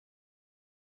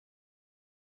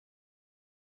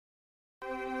If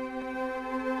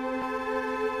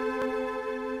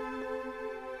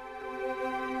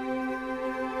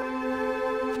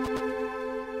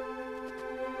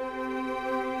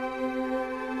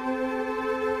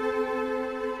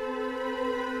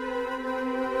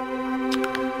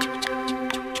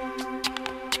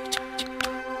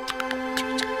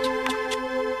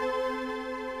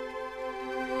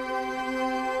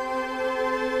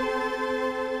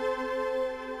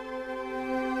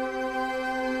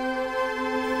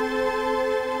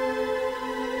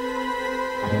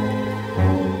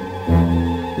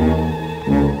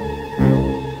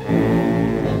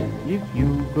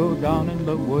you go down in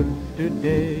the woods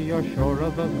today, you're sure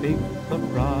of a big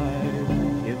surprise.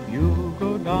 If you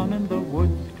go down in the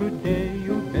woods today,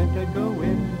 you better go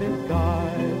in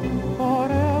disguise. For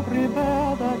every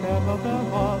bear that ever there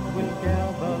was will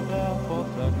gather there for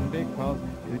certain, because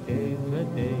today's the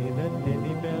day that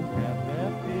teddy bears have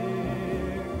their picnic.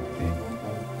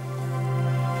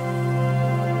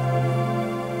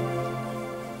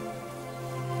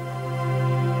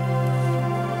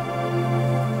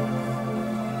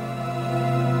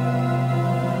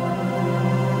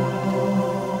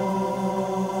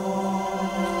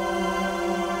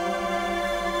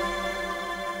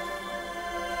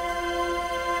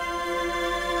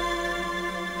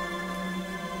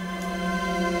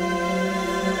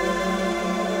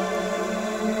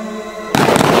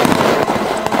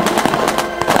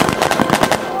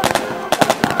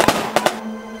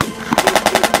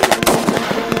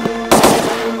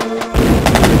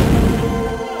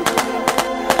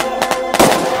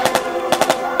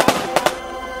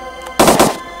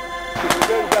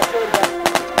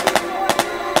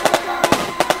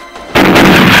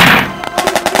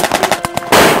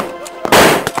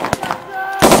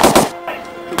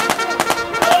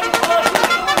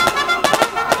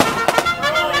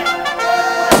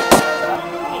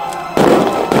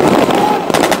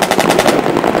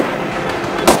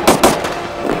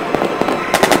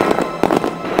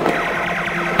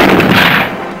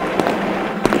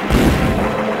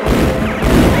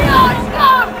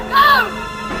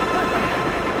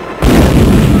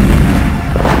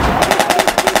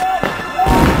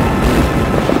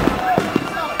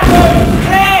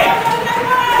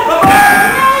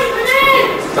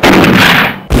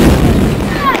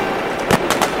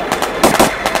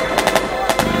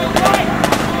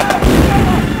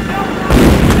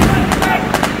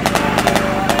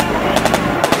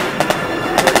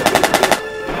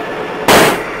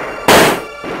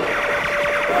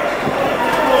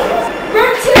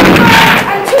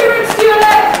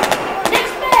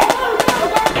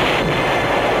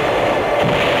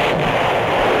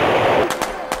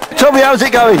 Tommy, how's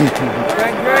it going? It's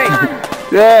going great.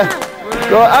 Yeah.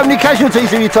 Right, how many casualties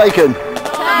have you taken?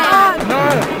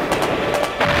 No.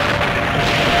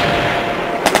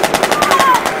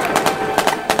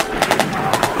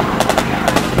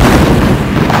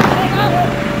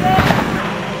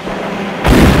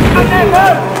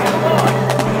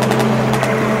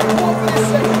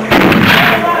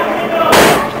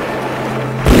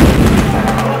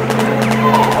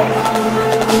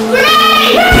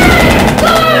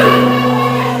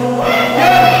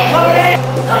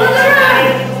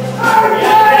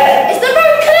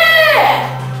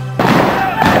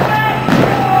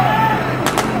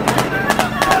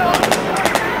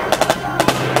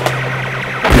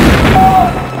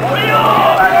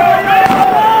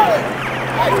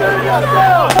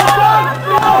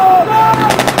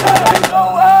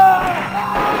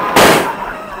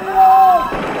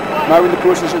 Now in the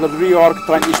process of the reorg,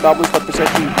 trying to establish their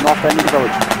position north end of the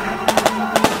village.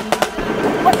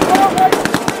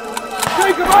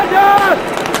 Hey, Commander!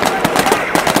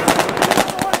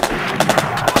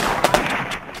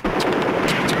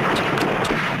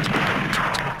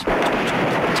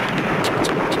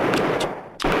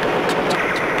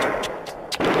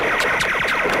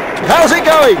 How's it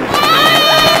going?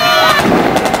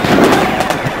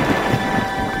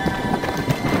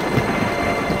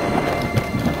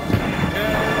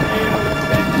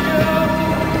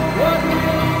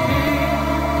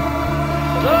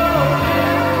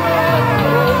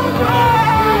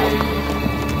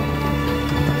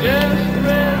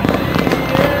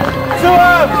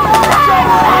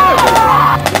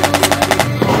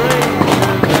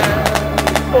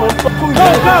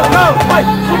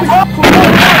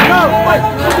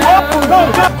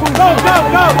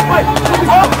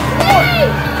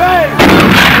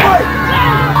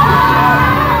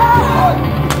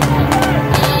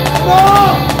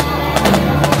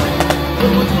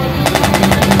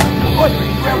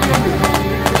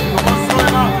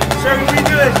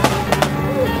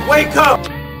 Wake up!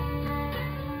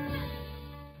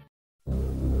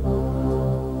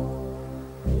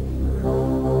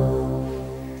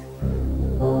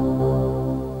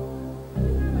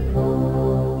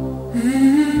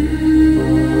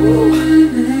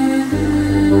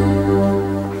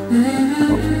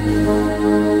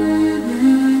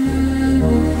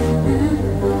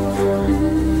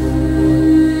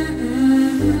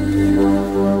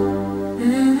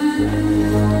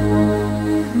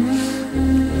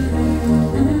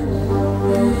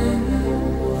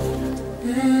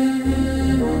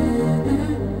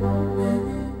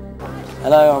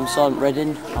 Sergeant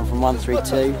Redding. I'm from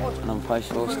 132 and I'm post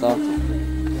 4-star.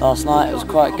 Last night it was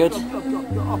quite good,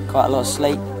 quite a lot of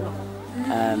sleep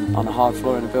on the hard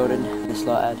floor in the building. This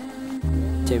light had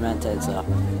 2-man tents up.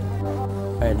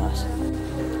 Very nice.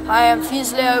 Hi, I'm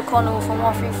Fusilier O'Connell from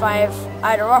 135.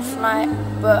 I had a rough night,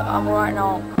 but I'm alright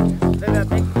now.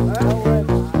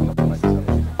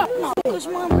 Push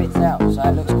my bits out so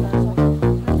it looks good.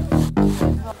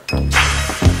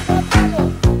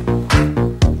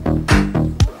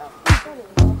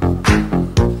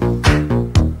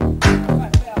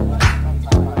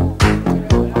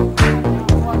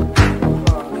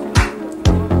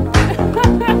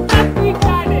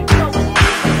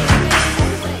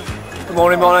 Good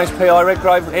morning, my name's P.I.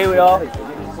 Redgrave. Here we are,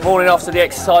 morning after the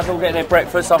exercise, all getting their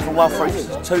breakfast. I'm from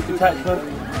 132 detachment.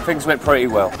 Things went pretty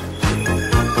well.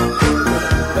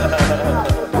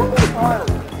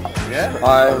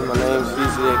 Hi, my name's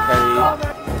Fusilier Kelly.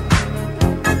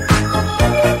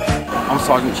 I'm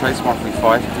Sergeant Chase,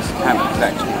 135. This camp has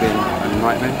actually been a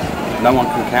nightmare. No one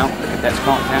can count, the cadets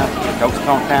can't count, the dogs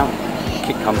can't count.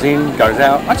 Kit comes in, goes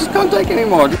out. I just can't take it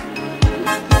anymore.